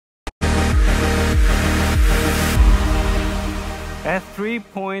At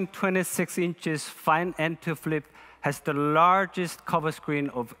 3.26 inches, Find and to Flip has the largest cover screen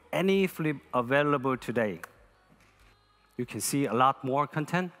of any flip available today. You can see a lot more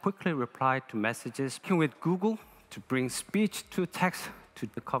content, quickly reply to messages, working with Google to bring speech to text to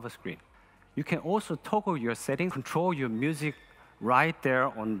the cover screen. You can also toggle your settings, control your music right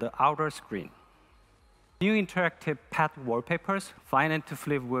there on the outer screen. New interactive pet wallpapers, Find and to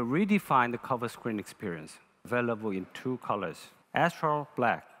Flip will redefine the cover screen experience. Available in 2 colors, Astral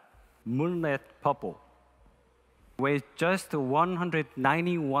Black, Moonlit Purple. Weighs just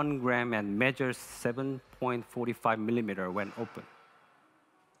 191 grams and measures 7.45 millimeters when open.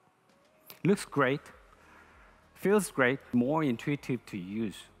 Looks great, feels great, more intuitive to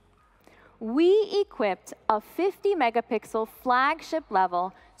use. We equipped a 50-megapixel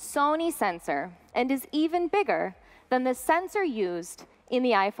flagship-level Sony sensor and is even bigger than the sensor used in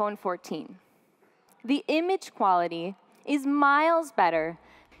the iPhone 14. The image quality is miles better.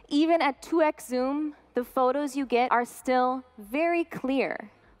 Even at 2x zoom, the photos you get are still very clear.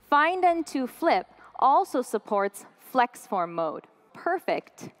 Find and to Flip also supports FlexForm mode,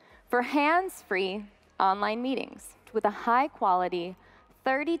 perfect for hands-free online meetings with a high-quality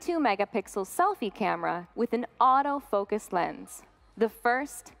 32-megapixel selfie camera with an autofocus lens, the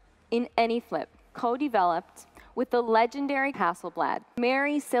first in any flip, co-developed with the legendary Hasselblad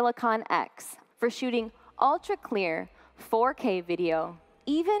Mary Silicon X for shooting ultra-clear 4K video,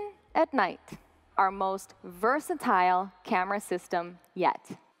 even at night. Our most versatile camera system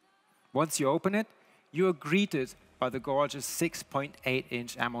yet. Once you open it, you are greeted by the gorgeous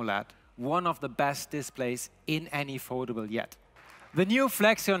 6.8-inch AMOLED, one of the best displays in any foldable yet. The new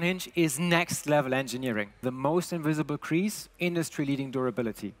Flexion hinge is next-level engineering. The most invisible crease, industry-leading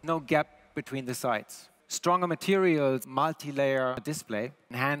durability. No gap between the sides. Stronger materials, multi-layer display,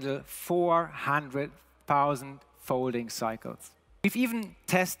 can handle 400,000 folding cycles. We've even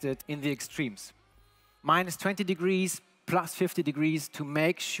tested in the extremes. Minus 20 degrees, plus 50 degrees to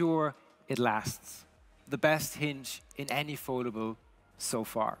make sure it lasts. The best hinge in any foldable so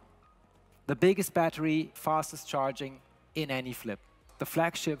far. The biggest battery, fastest charging in any flip. The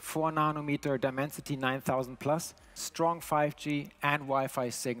flagship 4-nanometer Dimensity 9000 Plus, strong 5G and Wi-Fi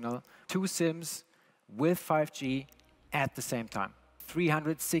signal, 2 SIMs with 5G at the same time.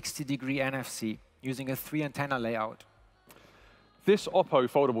 360-degree NFC using a 3-antenna layout. This OPPO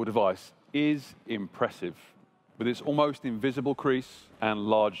foldable device is impressive with its almost invisible crease and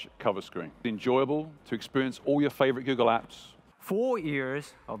large cover screen. Enjoyable to experience all your favorite Google apps. 4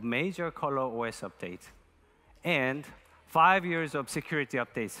 years of major color OS updates and 5 years of security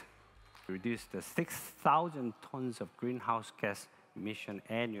updates reduce the 6,000 tons of greenhouse gas emission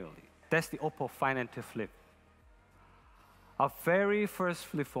annually. That's the OPPO Find and to Flip. Our very first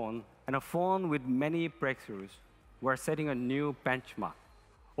flip phone and a phone with many breakthroughs. We're setting a new benchmark.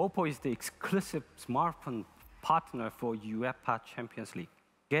 OPPO is the exclusive smartphone partner for UEFA Champions League.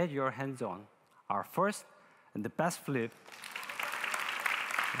 Get your hands on our first and the best flip